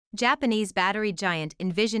Japanese battery giant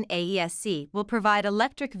Envision AESC will provide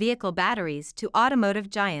electric vehicle batteries to automotive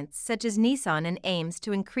giants such as Nissan and aims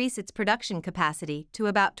to increase its production capacity to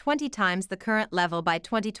about 20 times the current level by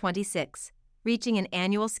 2026, reaching an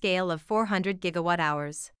annual scale of 400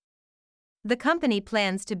 gigawatt-hours. The company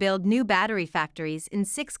plans to build new battery factories in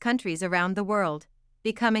 6 countries around the world,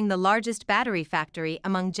 becoming the largest battery factory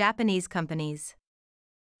among Japanese companies.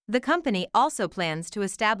 The company also plans to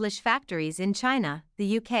establish factories in China,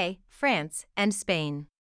 the UK, France, and Spain.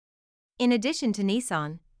 In addition to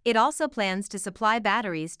Nissan, it also plans to supply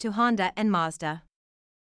batteries to Honda and Mazda.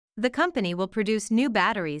 The company will produce new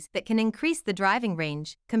batteries that can increase the driving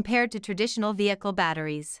range compared to traditional vehicle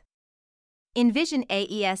batteries. Envision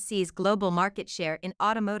AESC's global market share in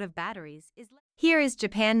automotive batteries is. Here is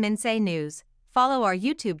Japan Minsei News. Follow our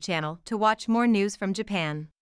YouTube channel to watch more news from Japan.